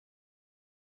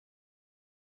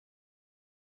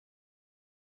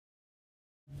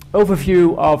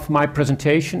overview of my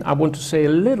presentation, I want to say a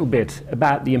little bit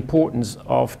about the importance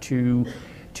of to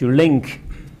link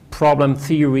problem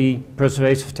theory,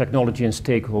 persuasive technology, and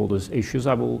stakeholders issues.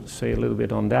 I will say a little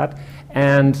bit on that.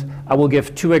 And I will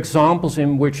give 2 examples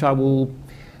in which I will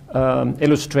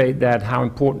illustrate that how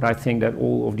important I think that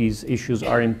all of these issues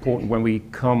are important when we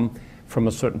come from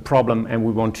a certain problem and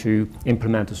we want to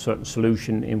implement a certain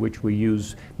solution in which we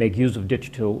make use of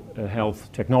digital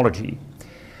health technology.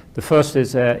 The first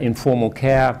is informal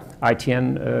care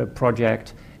ITN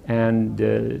project, and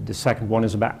the second one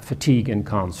is about fatigue and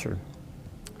cancer.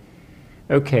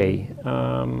 Okay,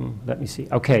 let me see.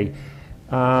 Okay,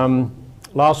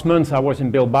 last month I was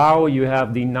in Bilbao. You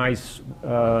have the nice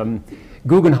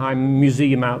Guggenheim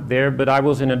Museum out there, but I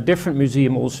was in a different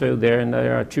museum also there, and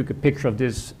there I took a picture of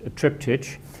this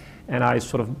triptych, and I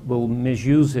sort of will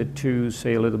misuse it to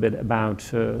say a little bit about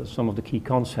some of the key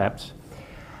concepts.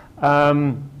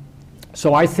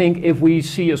 So I think if we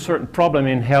see a certain problem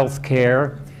in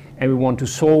healthcare and we want to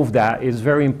solve that, it's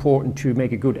very important to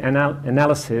make a good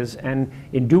analysis, and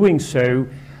in doing so,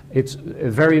 it's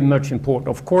very much important,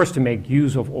 of course, to make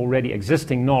use of already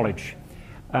existing knowledge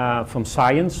from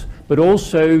science, but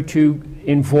also to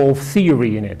involve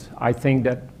theory in it. I think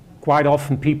that quite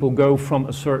often people go from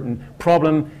a certain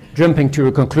problem, jumping to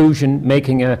a conclusion,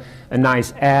 making a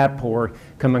nice app or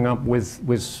coming up with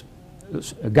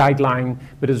a guideline,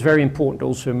 but it's very important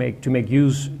also to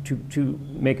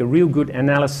make a real good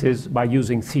analysis by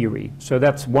using theory. So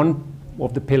that's one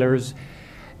of the pillars.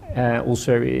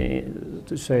 Also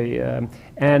to say,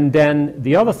 and then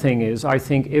the other thing is, I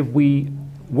think if we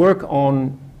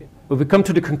come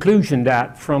to the conclusion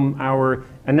that from our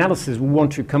analysis we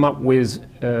want to come up with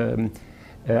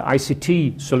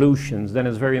ICT solutions, then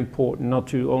it's very important not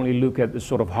to only look at the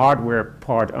sort of hardware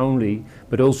part only,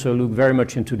 but also look very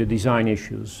much into the design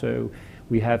issues. So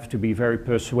we have to be very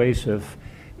persuasive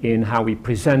in how we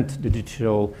present the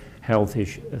digital health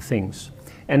things.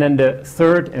 And then the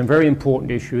third and very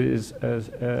important issue is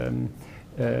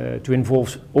to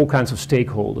involve all kinds of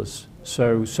stakeholders.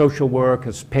 So social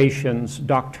workers, patients,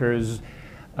 doctors,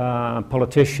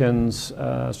 politicians.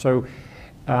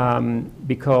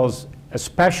 Because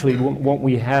especially when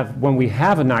we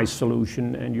have a nice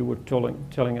solution, and you were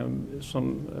telling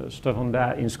some stuff on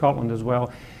that in Scotland as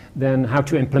well, then how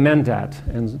to implement that.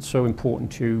 And it's so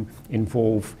important to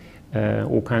involve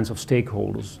all kinds of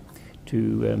stakeholders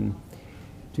to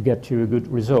get to a good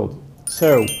result.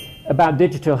 So about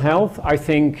digital health, I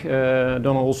think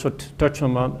Donald also touched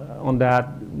on that.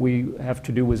 We have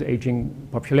to do with aging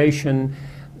population.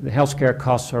 The healthcare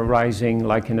costs are rising.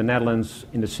 Like in the Netherlands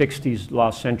in the 60s,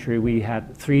 last century, we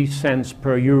had 3 cents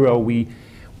per euro we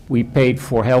paid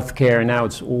for healthcare, and now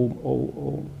it's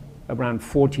all around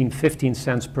 14, 15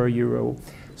 cents per euro.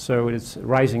 So it's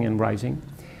rising and rising.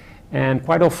 And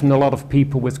quite often a lot of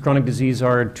people with chronic disease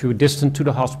are too distant to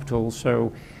the hospital,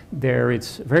 so there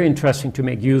it's very interesting to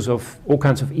make use of all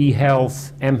kinds of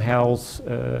e-health, m-health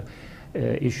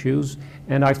issues.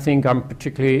 And I think I'm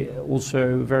particularly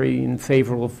also very in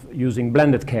favor of using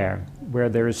blended care, where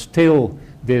there is still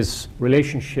this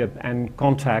relationship and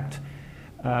contact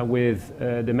with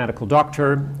the medical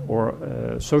doctor or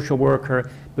social worker,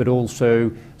 but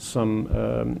also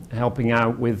some helping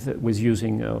out with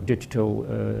using digital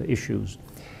issues.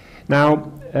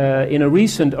 Now, in a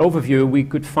recent overview, we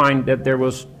could find that there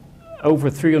was over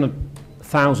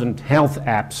 300,000 health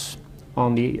apps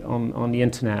on the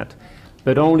internet,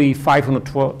 but only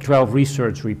 512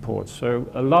 research reports. So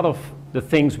a lot of the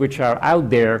things which are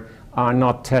out there are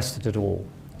not tested at all.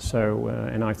 So,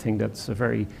 and I think that's a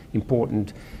very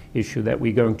important issue that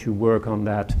we're going to work on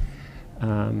that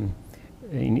in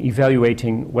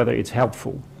evaluating whether it's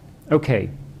helpful.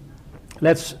 Okay,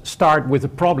 let's start with the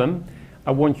problem.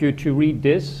 I want you to read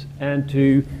this and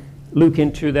to look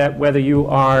into that whether you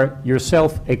are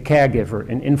yourself a caregiver,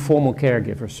 an informal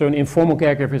caregiver. So an informal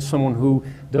caregiver is someone who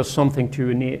does something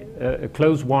to a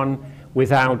close one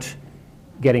without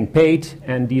getting paid,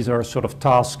 and these are sort of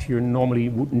tasks you normally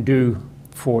wouldn't do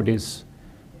for this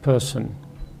person.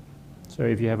 So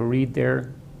if you have a read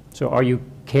there. So are you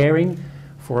caring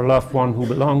for a loved one who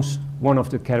belongs one of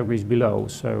the categories below?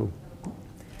 So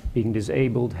being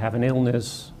disabled, have an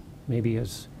illness, maybe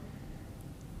is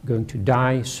going to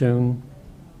die soon.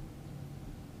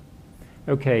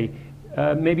 Okay,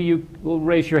 maybe you will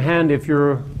raise your hand if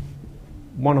you're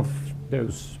one of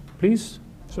those, please.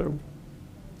 So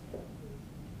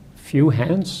few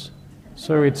hands.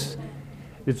 So it's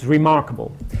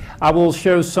remarkable. I will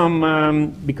show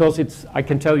some, because I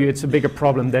can tell you it's a bigger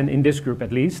problem than in this group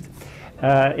at least.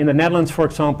 In the Netherlands, for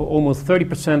example, almost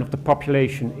 30% of the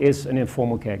population is an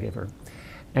informal caregiver.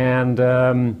 And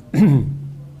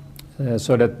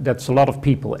so that's a lot of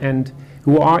people, and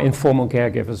who are informal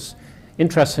caregivers.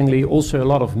 Interestingly, also a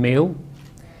lot of male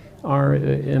are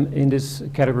in this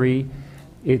category.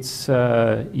 It's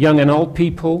young and old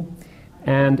people,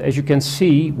 and as you can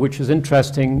see, which is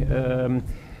interesting,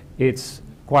 it's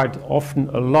quite often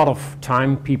a lot of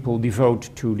time people devote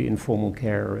to the informal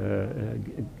care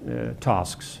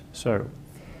tasks. So,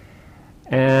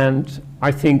 and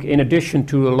I think in addition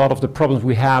to a lot of the problems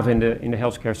we have in the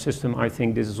healthcare system, I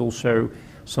think this is also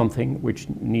something which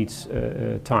needs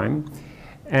time.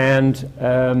 And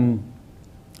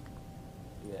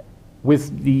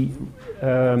with the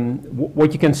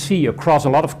what you can see across a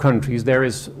lot of countries, there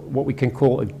is what we can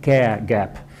call a care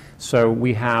gap. So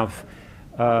we have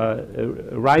a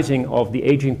rising of the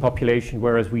aging population,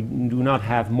 whereas we do not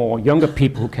have more younger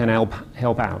people who can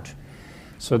help out.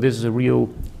 So this is a real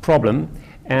problem.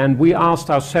 And we asked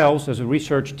ourselves as a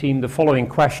research team the following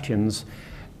questions.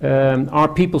 Are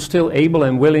people still able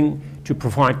and willing to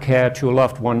provide care to a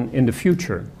loved one in the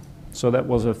future? So that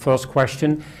was a first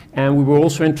question. And we were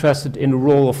also interested in the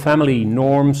role of family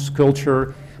norms,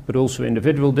 culture, but also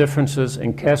individual differences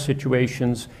and care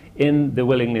situations in the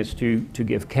willingness to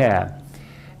give care.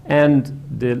 And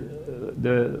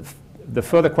the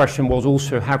further question was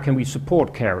also, how can we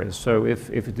support carers? So if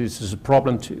this is a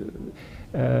problem,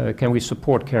 can we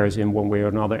support carers in one way or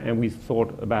another? And we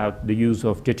thought about the use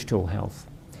of digital health.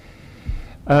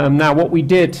 Now what we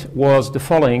did was the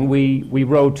following. We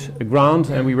wrote a grant,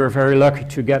 and we were very lucky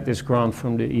to get this grant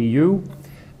from the EU.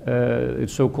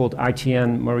 It's so-called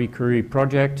ITN Marie Curie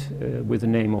project with the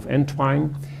name of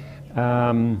Entwine.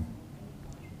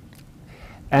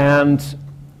 And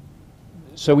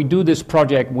so we do this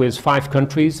project with 5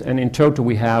 countries, and in total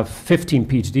we have 15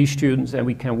 PhD students, and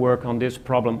we can work on this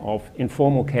problem of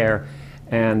informal care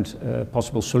and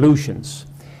possible solutions.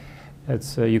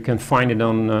 It's, you can find it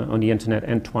on the internet,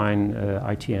 Entwine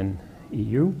ITN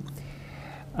EU.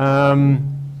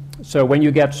 So when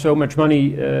you get so much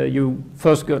money, you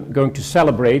first going to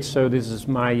celebrate. So this is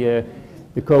my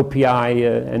the co-PI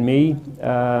and me.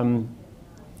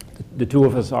 The two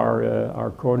of us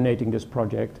are coordinating this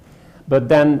project. But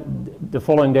then the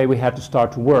following day we had to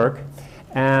start to work.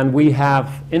 And we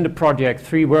have in the project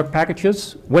 3 work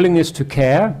packages. Willingness to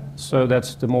care, so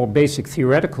that's the more basic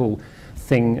theoretical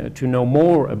thing to know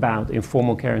more about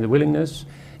informal care and the willingness.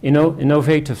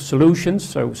 Innovative solutions,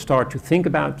 so start to think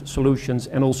about solutions,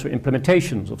 and also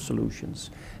implementations of solutions.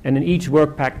 And in each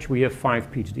work package we have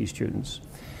 5 PhD students.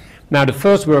 Now the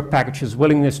first work package is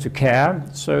willingness to care,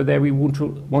 so there we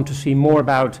want to see more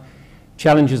about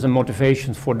challenges and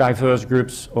motivations for diverse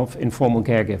groups of informal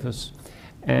caregivers,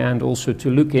 and also to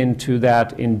look into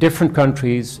that in different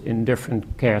countries, in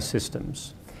different care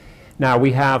systems. Now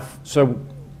we have, so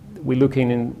we're looking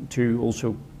into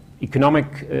also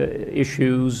economic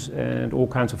issues and all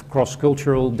kinds of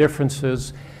cross-cultural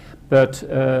differences. But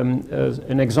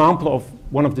an example of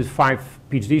one of the 5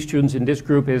 PhD students in this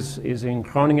group is in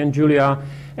Groningen, Julia,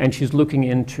 and she's looking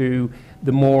into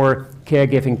the more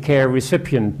caregiving care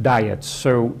recipient diets.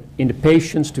 So in the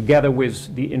patients together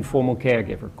with the informal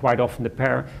caregiver, quite often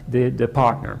the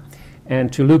partner.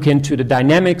 And to look into the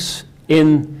dynamics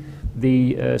in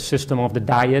the system of the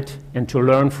diet and to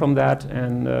learn from that.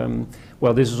 And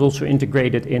well, this is also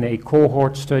integrated in a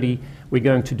cohort study we're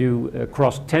going to do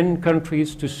across 10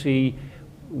 countries to see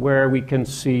where we can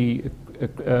see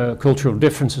cultural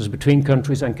differences between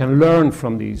countries and can learn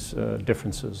from these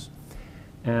differences,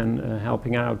 and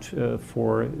helping out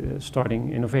for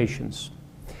starting innovations.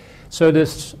 So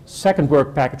this second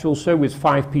work package also with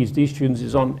 5 PhD students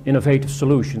is on innovative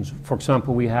solutions. For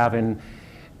example, we have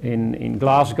in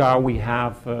Glasgow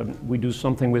we do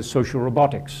something with social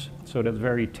robotics. So that's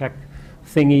very tech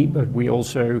thingy, but we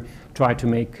also try to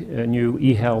make new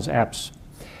e-health apps.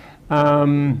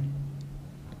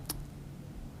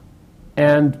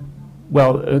 And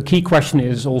well, a key question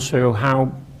is also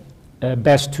how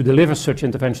best to deliver such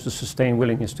interventions to sustain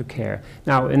willingness to care.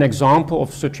 Now, an example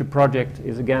of such a project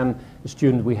is again a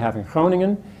student we have in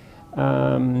Groningen,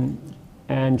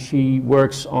 and she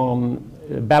works on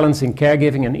balancing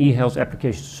caregiving and e-health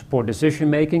applications to support decision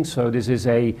making. So this is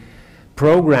a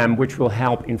program which will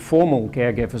help informal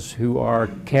caregivers who are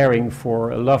caring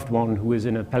for a loved one who is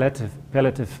in a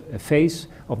palliative phase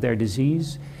of their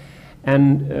disease.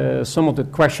 And some of the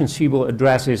questions she will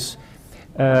address is,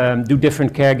 do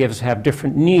different caregivers have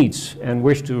different needs and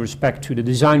wish to respect to the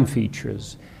design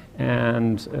features?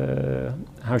 And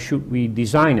how should we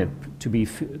design it to be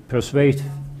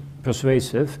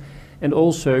persuasive? And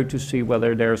also to see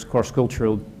whether there's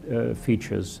cross-cultural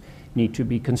features need to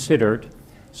be considered.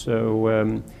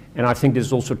 So And I think this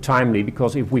is also timely,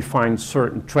 because if we find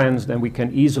certain trends, then we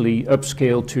can easily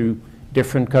upscale to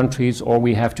different countries, or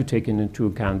we have to take into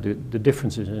account the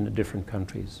differences in the different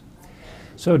countries.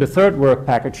 So the third work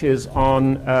package is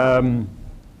on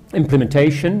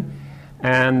implementation.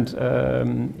 And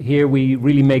here we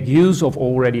really make use of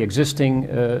already existing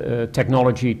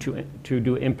technology to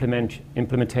do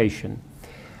implementation.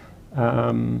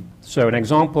 So an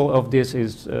example of this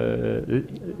is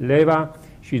Leva.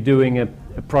 She's doing a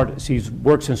project. She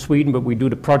works in Sweden, but we do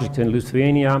the project in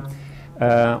Lithuania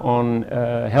on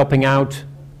helping out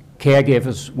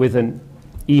caregivers with an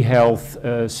e-health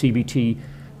CBT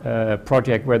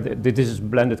project where this is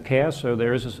blended care. So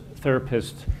there is a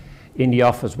therapist in the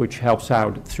office which helps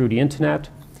out through the internet,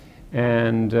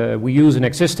 and we use an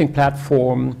existing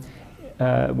platform.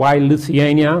 While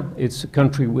Lithuania, it's a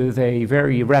country with a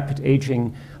very rapid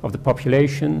aging of the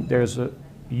population, there's a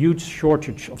huge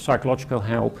shortage of psychological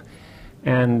help,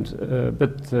 and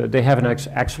but they have an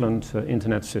excellent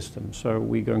internet system, so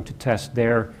we're going to test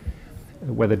there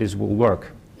whether this will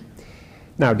work.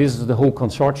 Now, this is the whole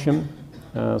consortium,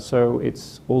 so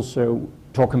it's also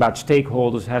talking about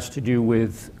stakeholders, has to do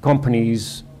with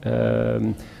companies,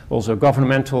 also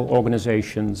governmental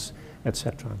organizations,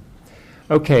 etc.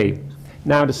 Okay,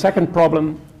 now the second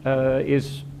problem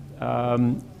is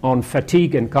on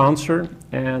fatigue and cancer,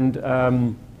 and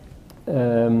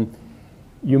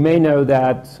you may know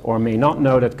that, or may not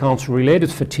know that,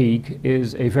 cancer-related fatigue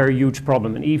is a very huge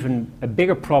problem, and even a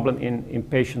bigger problem in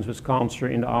patients with cancer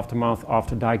in the aftermath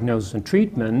after diagnosis and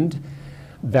treatment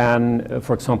than,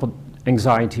 for example,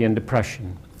 anxiety and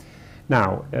depression.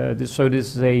 Now, so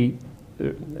this is a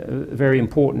very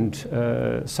important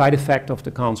side effect of the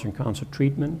cancer and cancer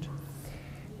treatment.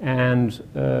 And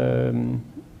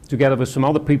together with some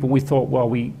other people, we thought, well,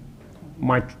 we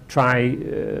might try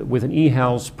with an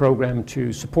e-health program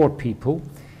to support people.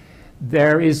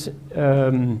 There is,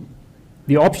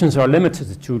 the options are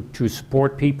limited to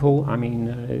support people. I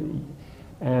mean,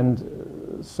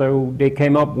 and so they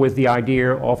came up with the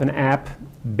idea of an app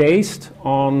based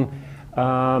on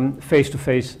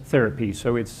face-to-face therapy.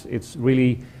 So it's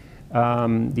really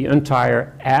the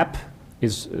entire app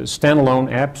is a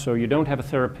standalone app, so you don't have a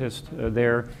therapist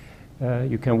there.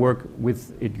 You can work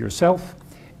with it yourself,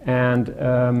 and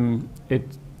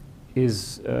it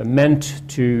is meant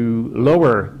to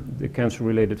lower the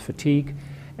cancer-related fatigue,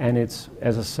 and it's,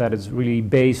 as I said, it's really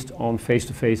based on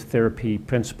face-to-face therapy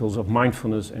principles of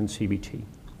mindfulness and CBT.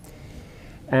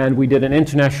 And we did an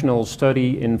international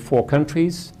study in 4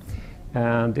 countries,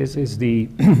 and this is the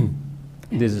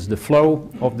this is the flow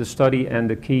of the study, and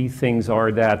the key things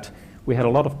are that we had a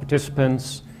lot of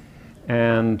participants,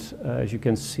 and as you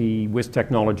can see, with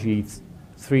technology,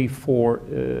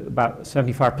 about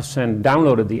 75%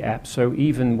 downloaded the app. So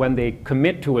even when they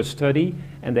commit to a study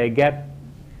and they get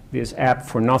this app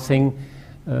for nothing,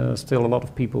 still a lot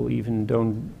of people even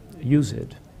don't use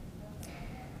it.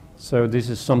 So this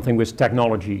is something with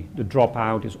technology. The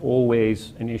dropout is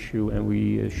always an issue, and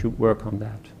we should work on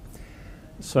that.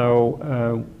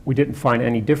 So we didn't find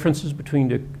any differences between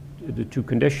the 2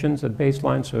 conditions at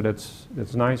baseline, so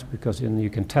that's nice, because then you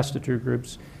can test the 2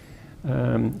 groups.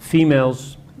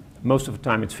 Females, most of the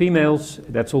time it's females.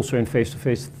 That's also in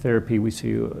face-to-face therapy. We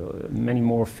see many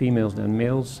more females than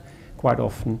males quite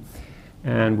often,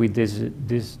 and we did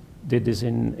this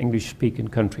in English-speaking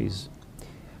countries.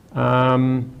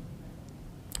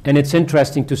 And it's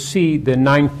interesting to see the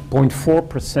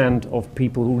 9.4% of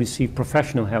people who receive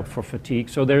professional help for fatigue.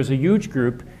 So there's a huge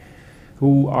group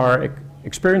who are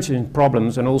experiencing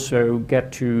problems and also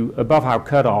get to above our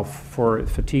cutoff for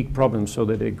fatigue problems so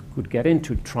that they could get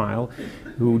into trial,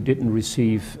 who didn't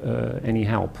receive any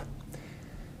help.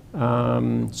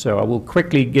 So I will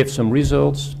quickly give some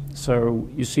results. So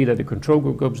you see that the control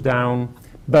group goes down,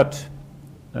 but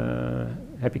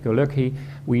happy-go-lucky,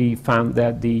 we found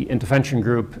that the intervention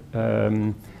group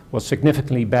was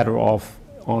significantly better off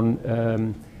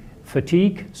on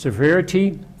fatigue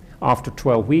severity after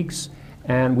 12 weeks,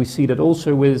 and we see that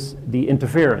also with the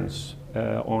interference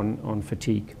on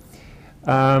fatigue.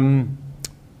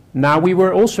 Now, we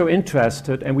were also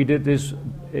interested, and we did this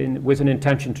with an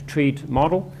intention to treat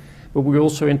model, but we were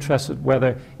also interested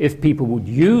whether if people would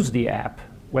use the app,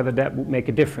 whether that would make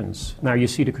a difference. Now, you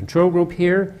see the control group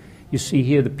here. You see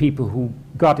here the people who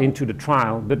got into the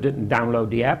trial but didn't download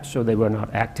the app, so they were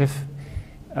not active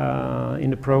in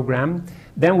the program.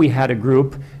 Then we had a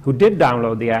group who did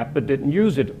download the app but didn't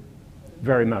use it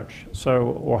very much,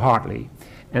 or hardly.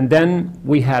 And then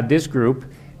we had this group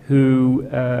who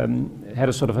had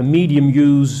a sort of a medium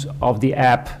use of the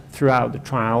app throughout the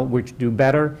trial, which do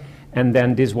better. And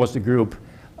then this was the group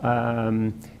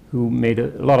who made a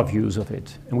lot of use of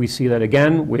it. And we see that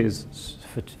again with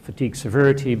fatigue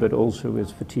severity, but also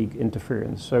with fatigue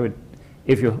interference. So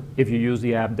if you use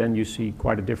the app, then you see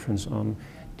quite a difference on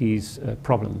these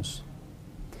problems.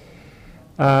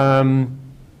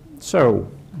 So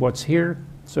what's here?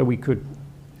 So we could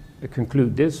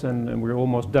conclude this, and we're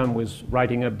almost done with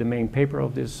writing up the main paper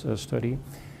of this study.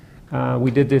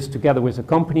 We did this together with a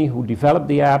company who developed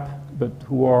the app, but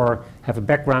who have a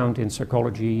background in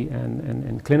psychology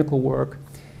and clinical work.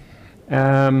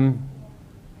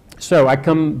 So I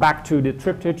come back to the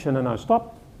triptych and then I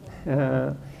stop.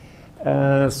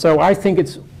 So I think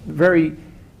it's very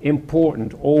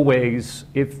important always,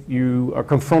 if you are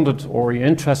confronted or you're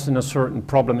interested in a certain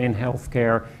problem in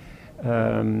healthcare,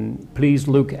 please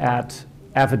look at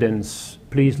evidence,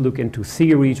 please look into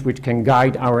theories which can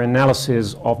guide our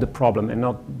analysis of the problem and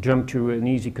not jump to an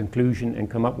easy conclusion and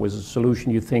come up with a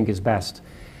solution you think is best.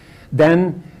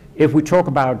 Then, if we talk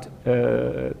about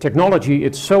technology,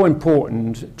 it's so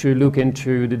important to look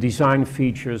into the design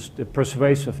features, the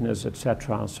persuasiveness,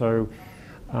 etc. So,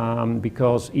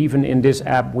 because even in this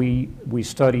app we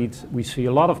studied, we see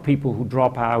a lot of people who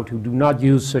drop out, who do not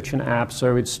use such an app,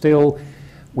 so it's still,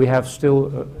 we have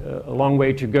still a long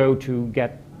way to go to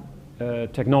get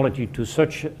technology to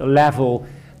such a level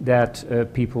that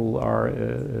people are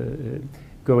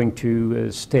going to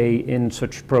stay in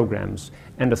such programs.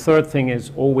 And the third thing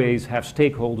is always have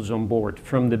stakeholders on board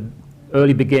from the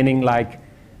early beginning, like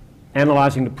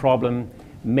analyzing the problem,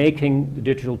 making the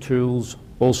digital tools,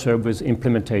 also with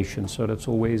implementation. So that's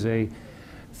always a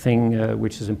thing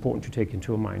which is important to take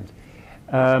into mind.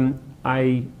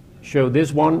 I show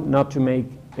this one not to make,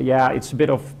 it's a bit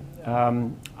of,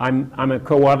 I'm a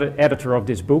co-editor of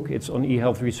this book. It's on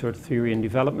e-health research theory and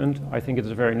development. I think it's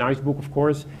a very nice book, of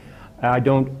course. I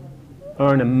don't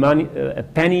earn a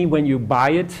penny when you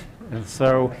buy it, and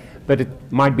so, but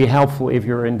it might be helpful if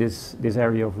you're in this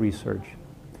area of research.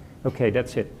 Okay,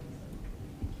 that's it.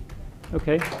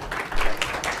 Okay.